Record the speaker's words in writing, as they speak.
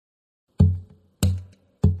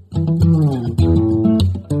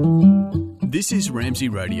This is Ramsey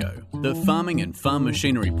Radio, the farming and farm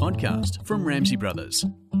machinery podcast from Ramsey Brothers,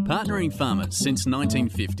 partnering farmers since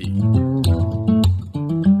 1950.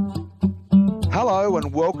 Hello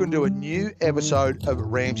and welcome to a new episode of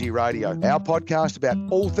Ramsey Radio, our podcast about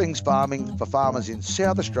all things farming for farmers in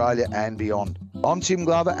South Australia and beyond. I'm Tim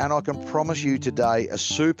Glover and I can promise you today a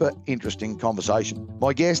super interesting conversation.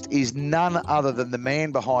 My guest is none other than the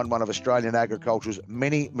man behind one of Australian agriculture's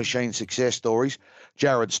many machine success stories,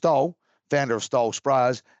 Jared Stoll, founder of Stoll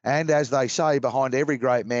Sprayers, and as they say, behind every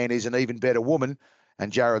great man is an even better woman, and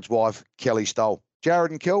Jared's wife, Kelly Stoll.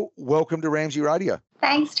 Jared and Kel, welcome to Ramsey Radio.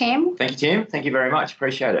 Thanks, Tim. Thank you, Tim. Thank you very much.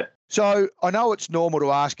 Appreciate it. So I know it's normal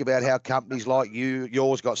to ask about how companies like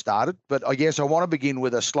yours got started, but I guess I want to begin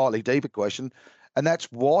with a slightly deeper question, and that's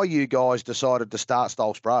why you guys decided to start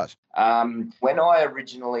Stoll Sprayers. When I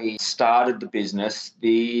originally started the business,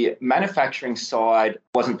 the manufacturing side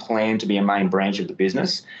wasn't planned to be a main branch of the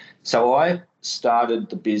business. So I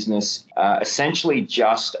started the business essentially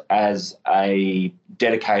just as a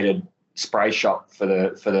dedicated spray shop for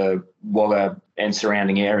the Wagga and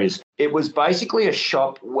surrounding areas. It was basically a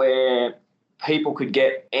shop where people could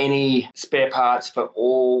get any spare parts for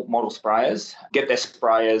all model sprayers, get their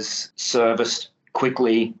sprayers serviced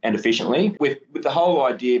quickly and efficiently, with the whole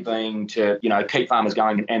idea being to, keep farmers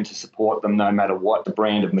going and to support them no matter what the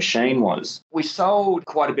brand of machine was. We sold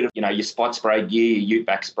quite a bit of, your spot spray gear, your ute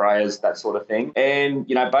back sprayers, that sort of thing. And,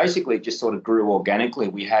 basically it just sort of grew organically.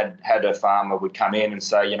 We had a farmer would come in and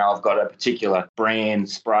say, I've got a particular brand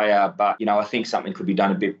sprayer, but, I think something could be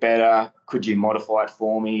done a bit better. Could you modify it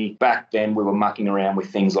for me? Back then we were mucking around with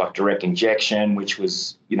things like direct injection, which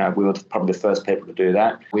was, we were probably the first people to do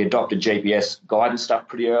that. We adopted GPS guidance stuff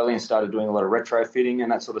pretty early and started doing a lot of retrofitting and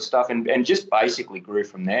that sort of stuff and just basically grew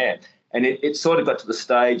from there. And it sort of got to the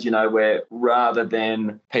stage, where rather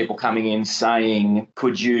than people coming in saying,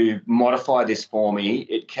 could you modify this for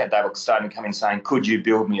me? They were starting to come in saying, could you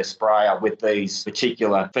build me a sprayer with these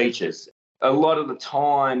particular features? A lot of the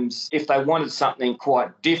times, if they wanted something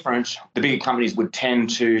quite different, the bigger companies would tend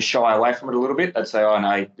to shy away from it a little bit. They'd say, oh,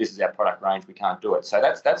 no, this is our product range, we can't do it. So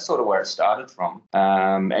that's sort of where it started from.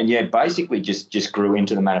 Basically just grew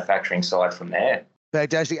into the manufacturing side from there.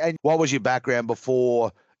 Fantastic. And what was your background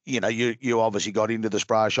before, you obviously got into the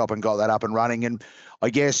sprayer shop and got that up and running? And I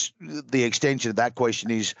guess the extension of that question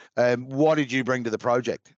is, what did you bring to the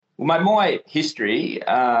project? Well, my history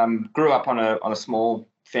grew up on a small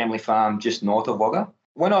family farm just north of Wagga.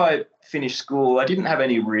 When I finished school, I didn't have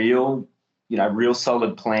any real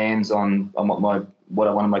solid plans on what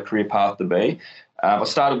I wanted my career path to be. I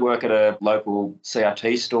started work at a local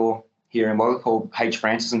CRT store here in Wagga called H.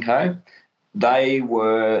 Francis & Co. There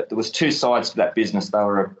was two sides to that business. They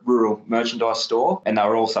were a rural merchandise store and they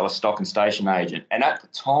were also a stock and station agent. And at the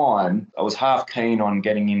time, I was half keen on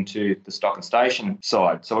getting into the stock and station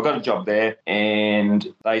side. So I got a job there and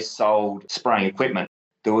they sold spraying equipment.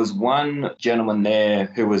 There was one gentleman there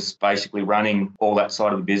who was basically running all that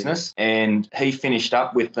side of the business, and he finished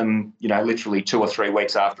up with them, literally 2 or 3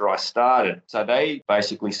 weeks after I started. So they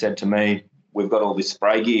basically said to me, we've got all this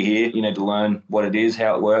spray gear here. You need to learn what it is,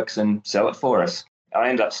 how it works, and sell it for us. I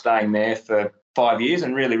ended up staying there for 5 years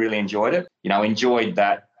and really, really enjoyed it. Enjoyed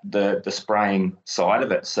that, the spraying side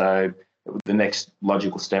of it. So the next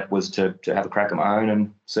logical step was to have a crack at my own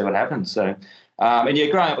and see what happens. So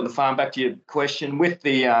growing up on the farm, back to your question, with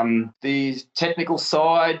the technical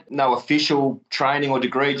side, no official training or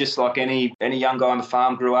degree, just like any young guy on the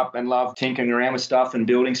farm grew up and loved tinkering around with stuff and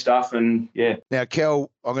building stuff and, yeah. Now, Kel,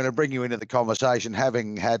 I'm going to bring you into the conversation,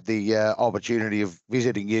 having had the opportunity of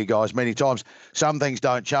visiting you guys many times. Some things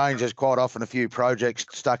don't change. There's quite often a few projects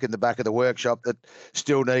stuck in the back of the workshop that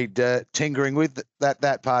still need tinkering with.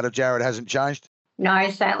 That part of Jared hasn't changed?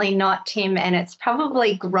 No, certainly not, Tim, and it's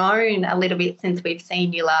probably grown a little bit since we've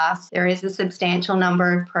seen you last. There is a substantial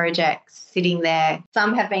number of projects sitting there.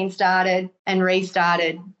 Some have been started and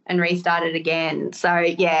restarted again. So,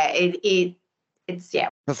 yeah, it's.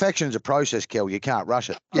 Perfection's a process, Kel. You can't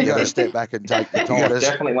rush it. You got to step back and take the time. Yeah,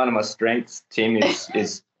 definitely one of my strengths, Tim,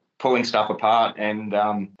 is pulling stuff apart and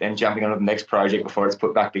then jumping on to the next project before it's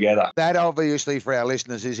put back together. That obviously for our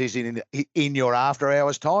listeners is in your after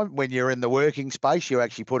hours time. When you're in the working space, you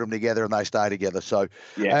actually put them together and they stay together. So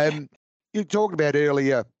yeah. You talked about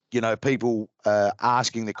earlier, people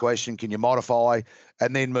asking the question, can you modify,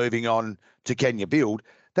 and then moving on to can you build?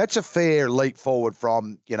 That's a fair leap forward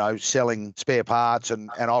from, selling spare parts and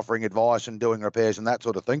offering advice and doing repairs and that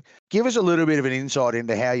sort of thing. Give us a little bit of an insight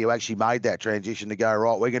into how you actually made that transition to go,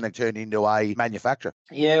 right, we're going to turn into a manufacturer.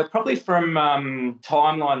 Yeah, probably from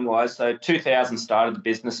timeline-wise, so 2000 started the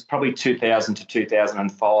business, probably 2000 to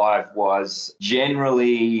 2005 was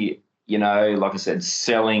generally like I said,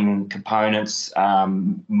 selling components,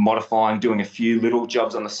 modifying, doing a few little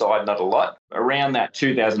jobs on the side, not a lot. Around that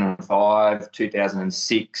 2005,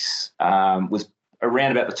 2006 was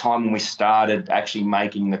around about the time when we started actually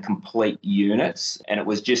making the complete units. And it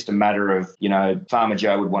was just a matter of, Farmer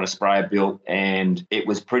Joe would want a sprayer built, and it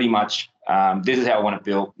was pretty much, this is how I want it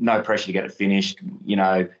built, no pressure to get it finished,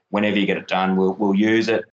 whenever you get it done, we'll use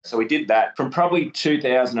it. So we did that from probably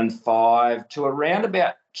 2005 to around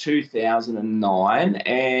about 2009.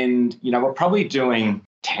 And, we're probably doing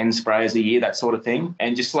 10 sprayers a year, that sort of thing,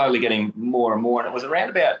 and just slowly getting more and more. And it was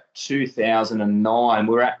around about 2009,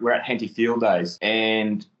 we're at Henty Field Days,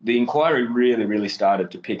 and the inquiry really, really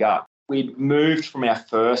started to pick up. We'd moved from our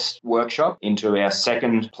first workshop into our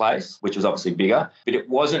second place, which was obviously bigger, but it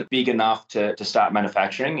wasn't big enough to start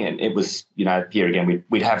manufacturing. And it was, here again,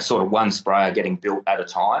 we'd have sort of one sprayer getting built at a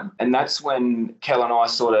time. And that's when Kel and I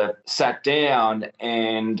sort of sat down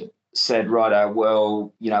and said, righto,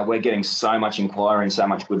 well, we're getting so much inquiry and so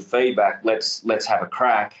much good feedback. Let's have a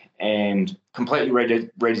crack and completely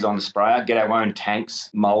redesign the sprayer, get our own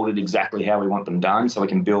tanks molded exactly how we want them done, so we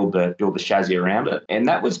can build the chassis around it. And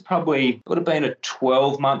that was probably, would have been a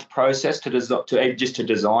 12-month process to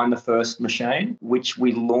design the first machine, which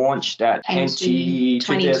we launched at Henty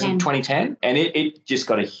 2010. And it just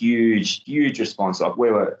got a huge response. Like,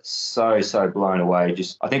 we were so blown away.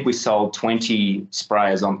 I think we sold 20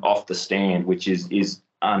 sprayers off the stand, which is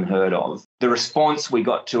unheard of. The response we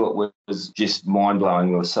got to it was just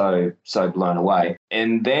mind-blowing. We were so blown away.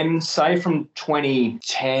 And then, say, from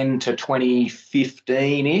 2010 to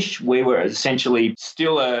 2015-ish, we were essentially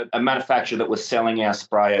still a manufacturer that was selling our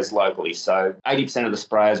sprayers locally. So 80% of the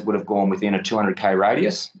sprayers would have gone within a 200K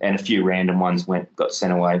radius, and a few random ones got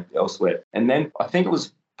sent away elsewhere. And then I think it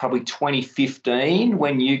was probably 2015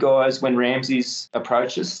 when Ramsay's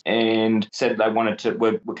approached us and said they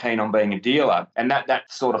were keen on being a dealer. And that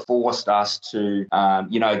sort of forced us to,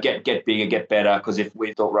 get bigger, get better, because if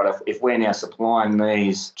we thought, right, if we're now supplying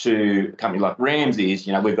these to a company like Ramsay's,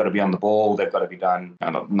 we've got to be on the ball, they've got to be done,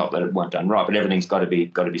 not that it weren't done right, but everything's got to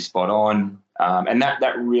be spot on. And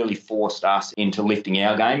that really forced us into lifting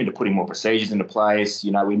our game, into putting more procedures into place.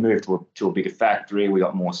 We moved to a bigger factory. We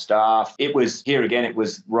got more staff. It was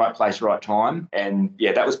right place, right time. And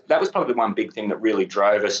yeah, that was probably one big thing that really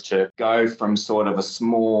drove us to go from sort of a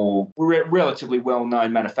small, relatively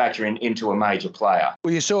well-known manufacturer into a major player.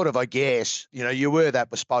 Well, you sort of, I guess, you were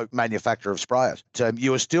that bespoke manufacturer of sprayers. So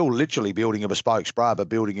you were still literally building a bespoke sprayer, but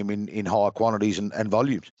building them in higher quantities and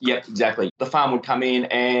volumes. Yep, exactly. The farm would come in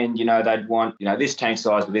and, they'd want, this tank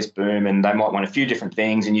size with this boom, and they might want a few different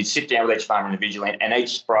things, and you'd sit down with each farmer individually, and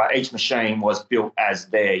each machine was built as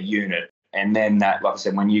their unit. And then that, like I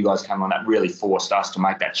said, when you guys came on, that really forced us to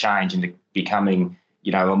make that change into becoming,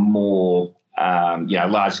 a more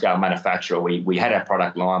large-scale manufacturer. We had our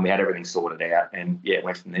product line, we had everything sorted out, and it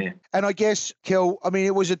went from there. And I guess, Kel,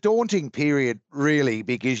 it was a daunting period, really,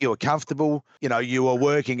 because you were comfortable, you were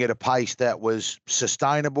working at a pace that was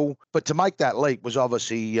sustainable, but to make that leap was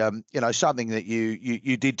obviously, something that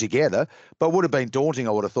you did together, but would have been daunting,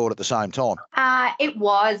 I would have thought, at the same time. It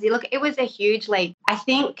was. Look, it was a huge leap. I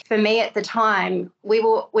think for me at the time, we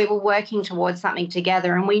were working towards something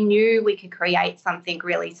together, and we knew we could create something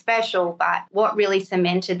really special, but what really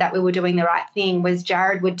cemented that we were doing the right thing was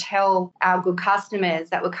Jared would tell our good customers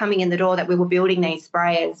that were coming in the door that we were building these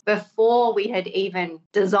sprayers before we had even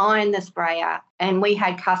designed the sprayer. And we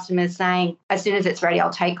had customers saying, as soon as it's ready,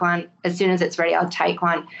 I'll take one. As soon as it's ready, I'll take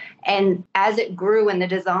one. And as it grew and the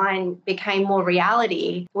design became more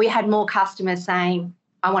reality, we had more customers saying,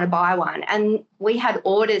 I want to buy one. And we had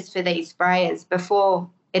orders for these sprayers before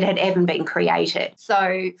it had even been created.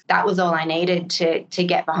 So that was all I needed to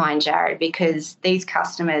get behind Jared, because these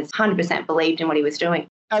customers 100% believed in what he was doing.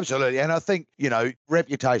 Absolutely. And I think,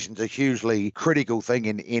 reputation's a hugely critical thing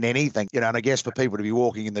in anything, and I guess for people to be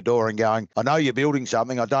walking in the door and going, I know you're building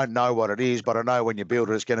something, I don't know what it is, but I know when you build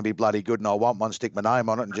it, it's going to be bloody good and I want one, stick my name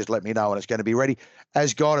on it and just let me know when it's going to be ready,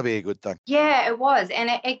 has got to be a good thing. Yeah, it was. And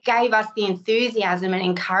it gave us the enthusiasm and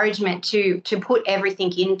encouragement to put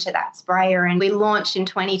everything into that sprayer. And we launched in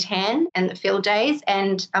 2010 and the field days,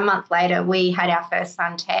 and a month later we had our first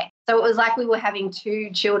son, Tech. So it was like we were having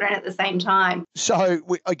two children at the same time. So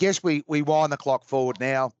I guess we wind the clock forward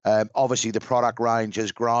now. Obviously, the product range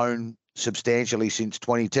has grown substantially since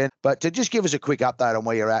 2010. But to just give us a quick update on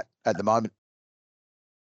where you're at the moment.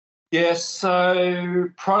 Yes, so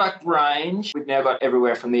product range, we've now got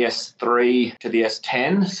everywhere from the S3 to the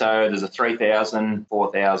S10. So there's a 3,000,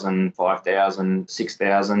 4,000, 5,000,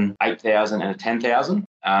 6,000, 8,000 and a 10,000.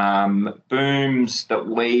 Booms that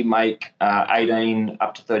we make 18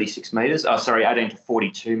 up to 36 metres, 18 to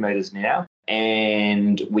 42 metres now.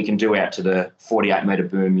 And we can do out to the 48 metre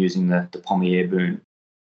boom using the Pommier boom.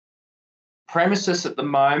 Premises at the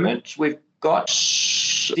moment, we've got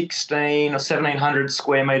 16 or 1,700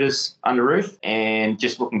 square metres under roof and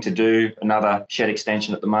just looking to do another shed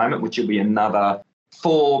extension at the moment, which will be another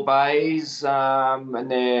 4 bays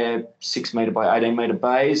and they're 6 metre by 18 metre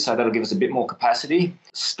bays, so that'll give us a bit more capacity.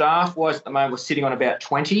 Staff-wise at the moment, we're sitting on about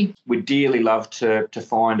 20. We'd dearly love to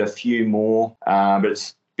find a few more, but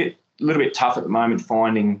it's a little bit tough at the moment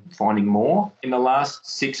finding more. In the last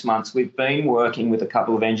 6 months, we've been working with a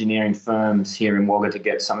couple of engineering firms here in Wagga to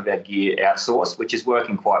get some of our gear outsourced, which is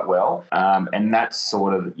working quite well. And that's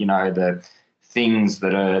sort of, the things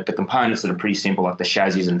that are the components that are pretty simple, like the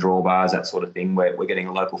chassis and drawbars, that sort of thing. We're getting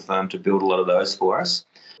a local firm to build a lot of those for us.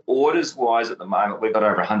 Orders-wise at the moment, we've got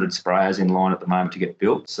over 100 sprayers in line at the moment to get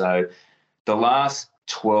built. So the last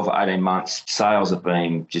 12 or 18 months, sales have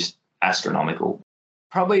been just astronomical.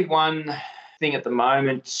 Probably one thing at the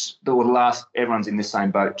moment that will last, everyone's in the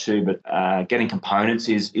same boat too, but getting components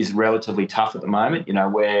is relatively tough at the moment.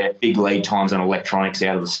 We're big lead times on electronics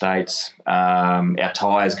out of the States. Our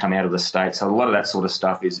tyres come out of the States. So a lot of that sort of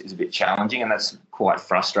stuff is a bit challenging, and that's quite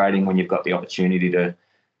frustrating when you've got the opportunity to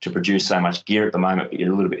produce so much gear at the moment, but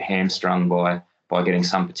you're a little bit hamstrung by getting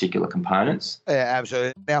some particular components. Yeah,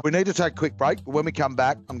 absolutely. Now, we need to take a quick break. When we come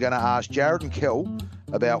back, I'm going to ask Jared and Kel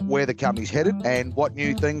about where the company's headed and what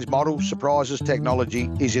new things, models, surprises, technology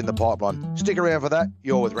is in the pipeline. Stick around for that.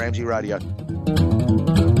 You're with Ramsey Radio.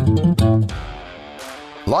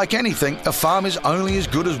 Like anything, a farm is only as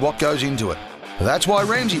good as what goes into it. That's why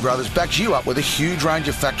Ramsey Brothers backs you up with a huge range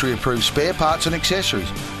of factory-approved spare parts and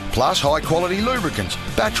accessories, plus high-quality lubricants,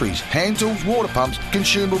 batteries, hand tools, water pumps,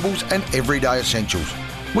 consumables and everyday essentials.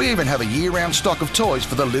 We even have a year-round stock of toys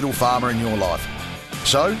for the little farmer in your life.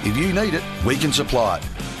 So, if you need it, we can supply it.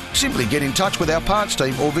 Simply get in touch with our parts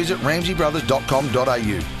team or visit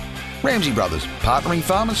ramseybrothers.com.au. Ramsey Brothers, partnering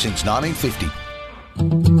farmers since 1950.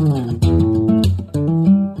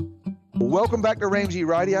 Welcome back to Ramsey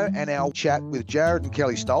Radio and our chat with Jared and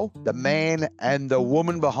Kelly Stoll, the man and the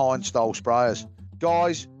woman behind Stoll Sprayers.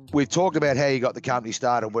 Guys, we've talked about how you got the company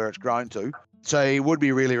started, where it's grown to. So it would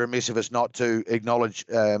be really remiss of us not to acknowledge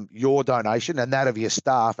your donation and that of your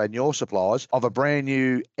staff and your suppliers of a brand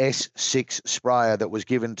new S6 sprayer that was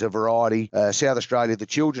given to Variety South Australia, the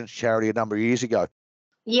children's charity, a number of years ago.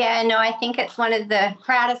 Yeah, no, I think it's one of the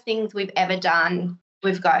proudest things we've ever done.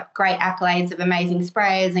 We've got great accolades of amazing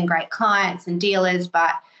sprayers and great clients and dealers,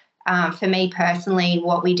 but for me personally,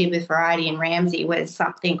 what we did with Variety and Ramsey was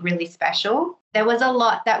something really special. There was a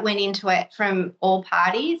lot that went into it from all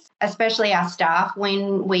parties, especially our staff.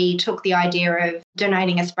 When we took the idea of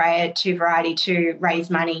donating a sprayer to Variety to raise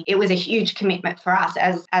money, it was a huge commitment for us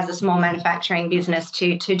as a small manufacturing business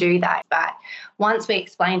to do that. But once we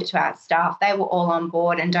explained it to our staff, they were all on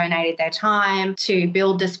board and donated their time to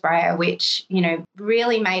build the sprayer, which,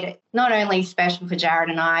 really made it not only special for Jared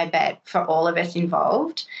and I, but for all of us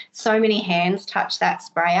involved. So many hands touched that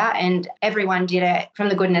sprayer and everyone did it from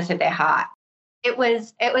the goodness of their heart. It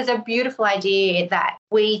was a beautiful idea that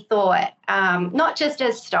we thought, not just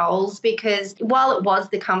as Stolls, because while it was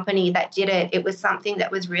the company that did it, it was something that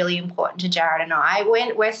was really important to Jared and I.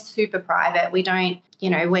 We're super private. We don't,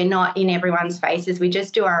 we're not in everyone's faces. We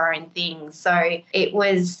just do our own things. So it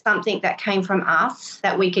was something that came from us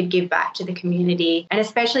that we could give back to the community, and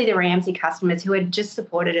especially the Ramsey customers who had just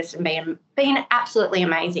supported us and been absolutely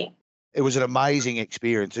amazing. It was an amazing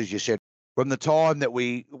experience, as you said. From the time that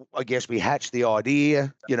we hatched the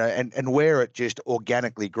idea, and where it just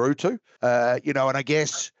organically grew to, and I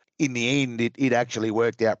guess in the end, it actually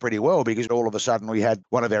worked out pretty well, because all of a sudden we had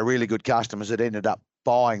one of our really good customers that ended up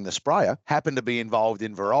buying the sprayer, happened to be involved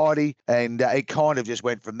in Variety, and it kind of just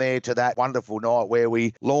went from there to that wonderful night where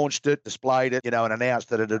we launched it, displayed it, and announced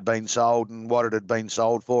that it had been sold and what it had been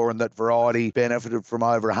sold for, and that Variety benefited from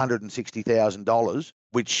over $160,000.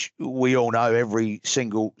 Which we all know every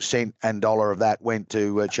single cent and dollar of that went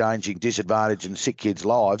to changing disadvantaged and sick kids'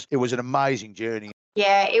 lives. It was an amazing journey.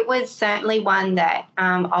 Yeah, it was certainly one that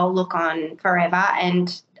I'll look on forever.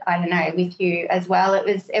 And I don't know, with you as well. It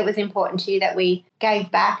was important to you that we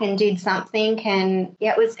gave back and did something, and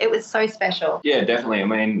yeah, it was so special. Yeah, definitely. I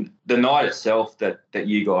mean, the night itself that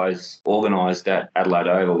you guys organised at Adelaide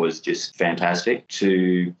Oval was just fantastic.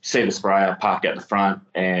 To see the sprayer parked out the front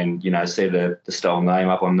and, you know, see the Stoll name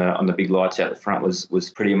up on the big lights out the front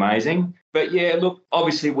was pretty amazing. But yeah, look,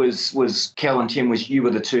 obviously was Kel and Tim, you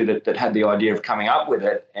were the two that had the idea of coming up with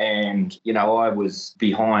it, and you know, I was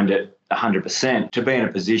behind it 100%. To be in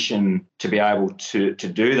a position to be able to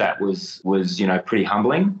do that was you know, pretty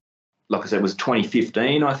humbling. Like I said, it was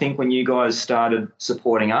 2015, I think, when you guys started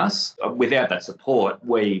supporting us. Without that support,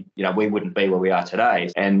 we wouldn't be where we are today.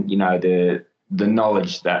 And you know, the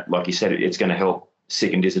knowledge that, like you said, it's going to help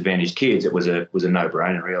sick and disadvantaged kids, it was a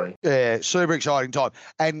no-brainer, really. Yeah, super exciting time.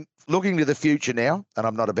 And looking to the future now, and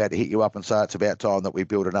I'm not about to hit you up and say it's about time that we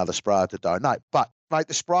build another sprayer to donate, but mate,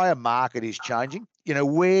 the sprayer market is changing. You know,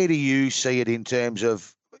 where do you see it in terms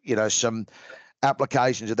of, you know, some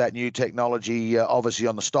applications of that new technology, obviously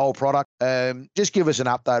on the Stoll product? Just give us an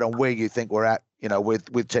update on where you think we're at, you know,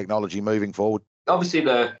 with technology moving forward. Obviously,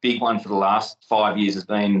 the big one for the last 5 years has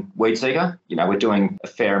been Weed Seeker. You know, we're doing a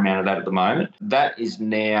fair amount of that at the moment. That is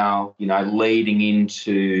now, you know, leading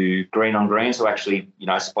into green on green, so actually, you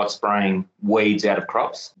know, spot spraying weeds out of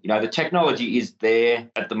crops. You know, the technology is there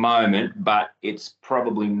at the moment, but it's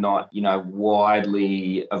probably not, you know,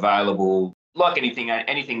 widely available. Like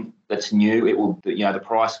anything that's new, it will, you know, the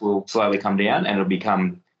price will slowly come down and it'll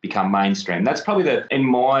become mainstream. That's probably in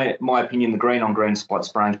my opinion, the green on green spot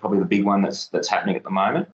spraying is probably the big one that's happening at the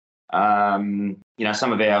moment. You know,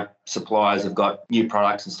 some of our suppliers have got new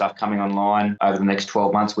products and stuff coming online over the next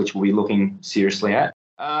 12 months, which we'll be looking seriously at.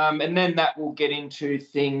 And then that will get into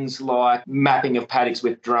things like mapping of paddocks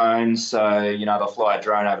with drones. So, you know, they'll fly a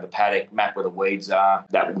drone over the paddock, map where the weeds are.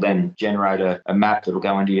 That will then generate a map that will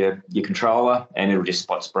go into your controller, and it'll just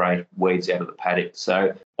spot spray weeds out of the paddock.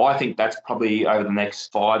 So I think that's probably over the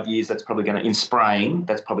next 5 years, that's probably going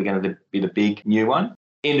to be the big new one.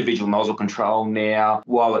 Individual nozzle control now,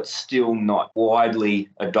 while it's still not widely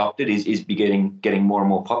adopted, is getting more and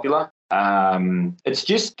more popular. It's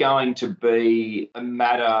just going to be a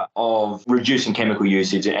matter of reducing chemical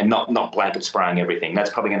usage and not blanket spraying everything. That's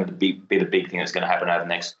probably going to be the big thing that's going to happen over the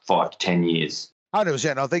next 5 to 10 years.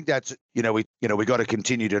 100%. I think that's, we got to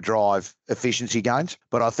continue to drive efficiency gains.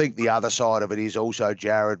 But I think the other side of it is also,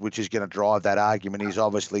 Jared, which is going to drive that argument, is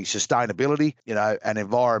obviously sustainability, and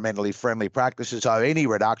environmentally friendly practices. So any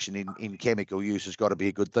reduction in chemical use has got to be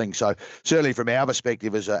a good thing. So certainly from our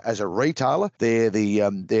perspective as a retailer, they're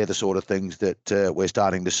the sort of things that we're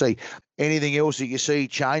starting to see. Anything else that you see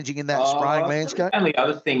changing in that spraying landscape? The only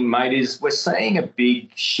other thing, mate, is we're seeing a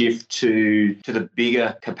big shift to the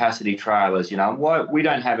bigger capacity trailers. We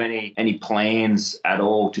don't have any plans at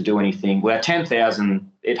all to do anything. Well,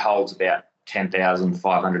 10,000, it holds about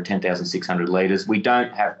 10,500, 10,600 litres. We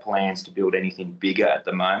don't have plans to build anything bigger at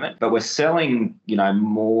the moment, but we're selling,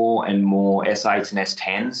 more and more S8s and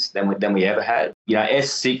S10s than we ever had.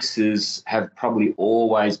 S6s have probably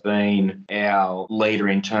always been our leader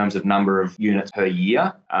in terms of number of units per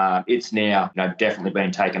year. It's now, definitely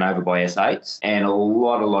been taken over by S8s and a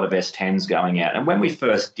lot of S10s going out. And when we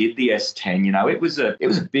first did the S10, it was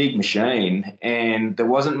a big machine and there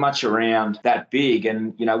wasn't much around that big.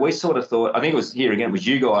 And, we sort of thought, I think it was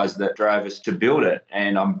you guys that drove us to build it.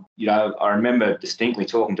 And, I remember distinctly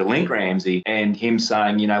talking to Link Ramsey and him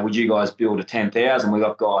saying, would you guys build a 10,000? We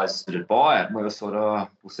got guys that'd buy it. And we were sort of,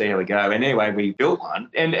 we'll see how we go. And anyway, we built one.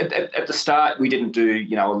 And at the start, we didn't do,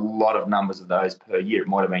 a lot of numbers of those per year. It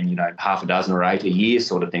might have been, half a dozen or 8 a year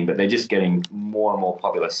sort of thing, but they're just getting more and more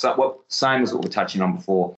popular. So same as what we're touching on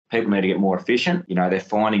before. People need to get more efficient. They're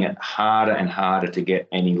finding it harder and harder to get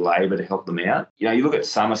any labour to help them out. You look at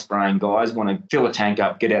summer spraying, guys want to fill a tank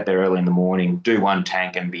up, get out there early in the morning, do one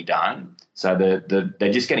tank and be done. So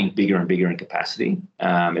they're just getting bigger and bigger in capacity.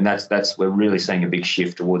 And we're really seeing a big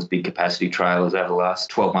shift towards big capacity trailers over the last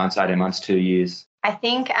 12 months, 18 months, 2 years. I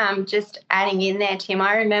think just adding in there, Tim,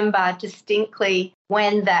 I remember distinctly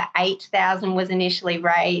when the 8,000 was initially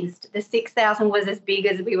raised, the 6,000 was as big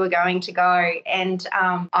as we were going to go. And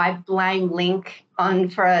I blame Link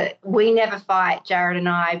we never fight, Jared and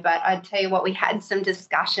I, but I tell you what, we had some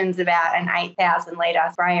discussions about an 8,000 litre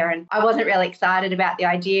sprayer and I wasn't really excited about the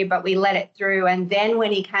idea, but we let it through. And then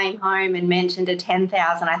when he came home and mentioned a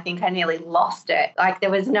 10,000, I think I nearly lost it. Like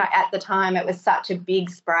at the time, it was such a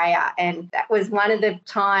big sprayer. And that was one of the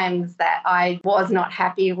times that I was not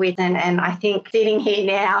happy with. And I think sitting here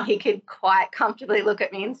now, he could quite comfortably look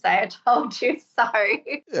at me and say, I told you so.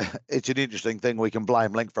 Yeah, it's an interesting thing. We can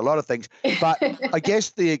blame Link for a lot of things. But I guess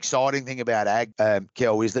the exciting thing about ag,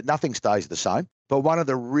 Kel, is that nothing stays the same. But one of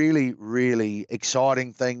the really, really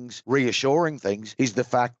exciting things, reassuring things, is the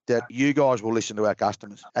fact that you guys will listen to our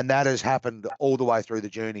customers. And that has happened all the way through the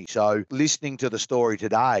journey. So listening to the story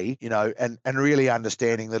today, and really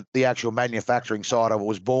understanding that the actual manufacturing side of it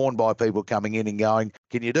was born by people coming in and going,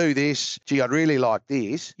 can you do this? Gee, I'd really like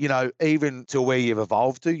this. Even to where you've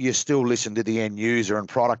evolved to, you still listen to the end user, and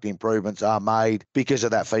product improvements are made because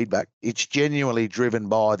of that feedback. It's genuinely driven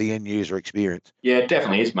by the end user experience. Yeah, it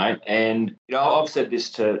definitely is, mate. And, I've said this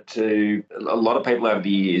to a lot of people over the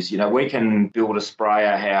years. We can build a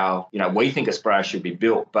sprayer how, we think a sprayer should be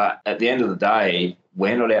built. But at the end of the day,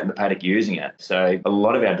 we're not out in the paddock using it. So a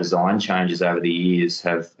lot of our design changes over the years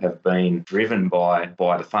have been driven by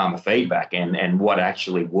the farmer feedback and what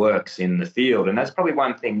actually works in the field. And that's probably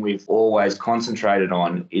one thing we've always concentrated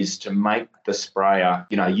on, is to make the sprayer,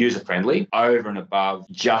 user-friendly over and above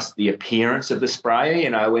just the appearance of the sprayer.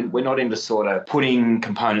 We're not into sort of putting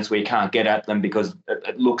components where you can't get at them because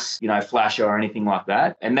it looks, flashy or anything like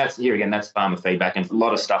that. And that's farmer feedback, and a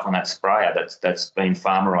lot of stuff on that sprayer that's been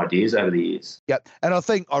farmer ideas over the years. Yep. And I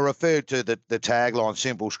think I referred to the tagline,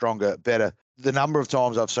 simple, stronger, better. The number of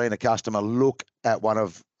times I've seen a customer look at one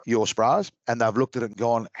of your sprayers and they've looked at it and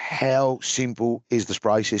gone, how simple is the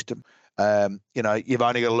spray system? You've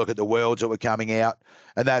only got to look at the worlds that were coming out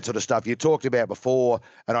and that sort of stuff you talked about before.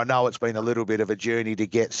 And I know it's been a little bit of a journey to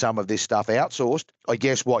get some of this stuff outsourced. I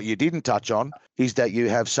guess what you didn't touch on is that you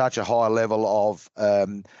have such a high level of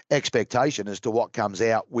expectation as to what comes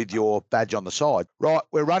out with your badge on the side. Right,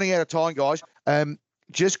 we're running out of time, guys.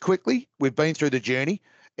 Just quickly, we've been through the journey.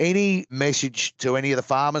 Any message to any of the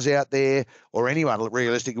farmers out there, or anyone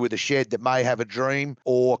realistically with a shed that may have a dream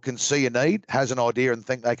or can see a need, has an idea and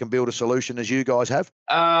think they can build a solution as you guys have?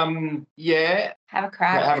 Yeah. Have a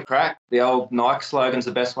crack. Have a crack. The old Nike slogan's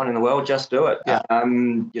the best one in the world. Just do it. Yeah. I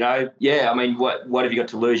mean, what have you got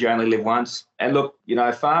to lose? You only live once. And look,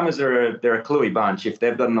 farmers they're a cluey bunch. If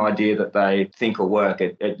they've got an idea that they think will work,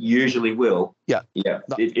 it usually will. Yeah. Yeah.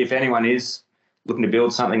 If anyone is looking to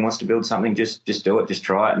build something, wants to build something, just do it. Just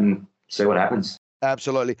try it and see what happens.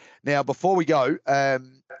 Absolutely. Now, before we go,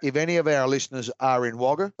 if any of our listeners are in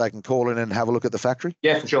Wagga, they can call in and have a look at the factory.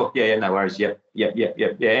 Yeah, for sure. Yeah, no worries. Yep. Yeah.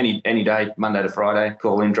 Any day, Monday to Friday,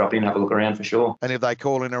 call in, drop in, have a look around for sure. And if they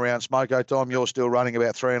call in around smoko time, you're still running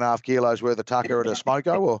about 3.5 kilos worth of tucker at a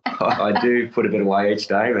smoko, or? I do put a bit away each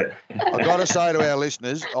day, but I've got to say to our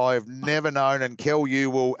listeners, I've never known, and Kel, you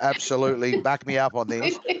will absolutely back me up on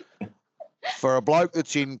this. For a bloke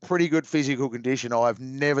that's in pretty good physical condition, I've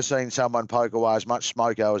never seen someone poke away as much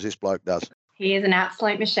smoko as this bloke does. He is an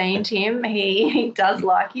absolute machine, Tim. He does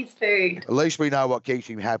like his food. At least we know what keeps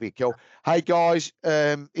him happy, Kel. Hey, guys,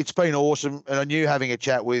 it's been awesome. And I knew having a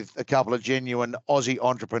chat with a couple of genuine Aussie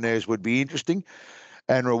entrepreneurs would be interesting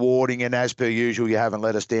and rewarding. And as per usual, you haven't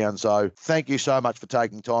let us down. So thank you so much for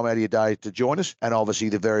taking time out of your day to join us. And obviously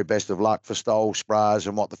the very best of luck for Stoll Sprayers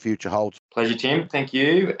and what the future holds. Pleasure, Tim. Thank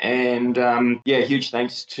you. And huge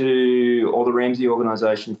thanks to all the Ramsey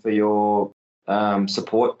organisation for your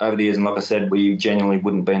support over the years. And like I said, we genuinely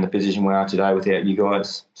wouldn't be in the position we are today without you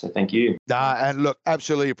guys. So thank you. And look,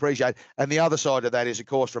 absolutely appreciate it. And the other side of that is, of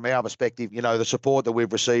course, from our perspective, the support that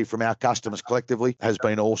we've received from our customers collectively has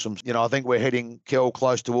been awesome. I think we're heading, Kel,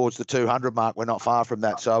 close towards the 200 mark. We're not far from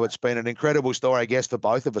that. So it's been an incredible story, I guess, for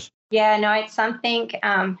both of us. Yeah, no, it's something,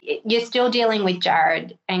 you're still dealing with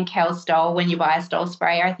Jared and Kel Stoll when you buy a Stoll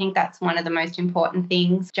sprayer. I think that's one of the most important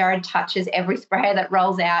things. Jared touches every sprayer that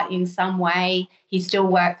rolls out in some way. He still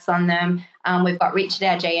works on them. We've got Richard,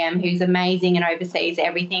 our GM, who's amazing and oversees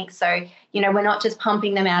everything. So, we're not just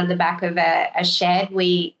pumping them out of the back of a shed.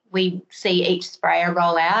 We see each sprayer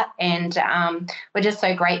roll out, and we're just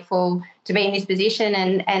so grateful to be in this position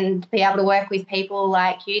and be able to work with people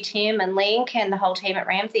like you, Tim, and Link, and the whole team at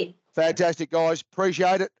Ramsey. Fantastic, guys.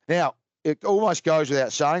 Appreciate it. Now, it almost goes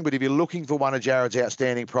without saying, but if you're looking for one of Jared's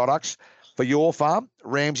outstanding products for your farm,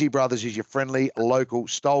 Ramsey Brothers is your friendly local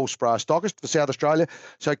Stoll sprayer stockist for South Australia.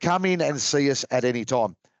 So come in and see us at any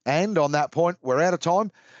time. And on that point, we're out of time.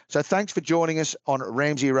 So thanks for joining us on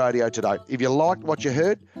Ramsey Radio today. If you liked what you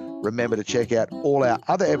heard, remember to check out all our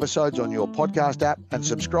other episodes on your podcast app and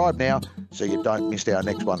subscribe now so you don't miss our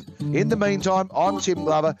next one. In the meantime, I'm Tim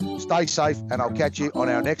Glover. Stay safe, and I'll catch you on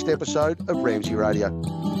our next episode of Ramsey Radio.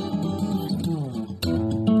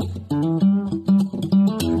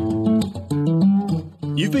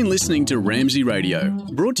 You've been listening to Ramsey Radio,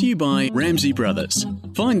 brought to you by Ramsey Brothers.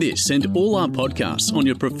 Find this and all our podcasts on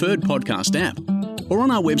your preferred podcast app or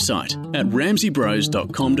on our website at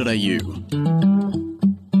ramseybros.com.au.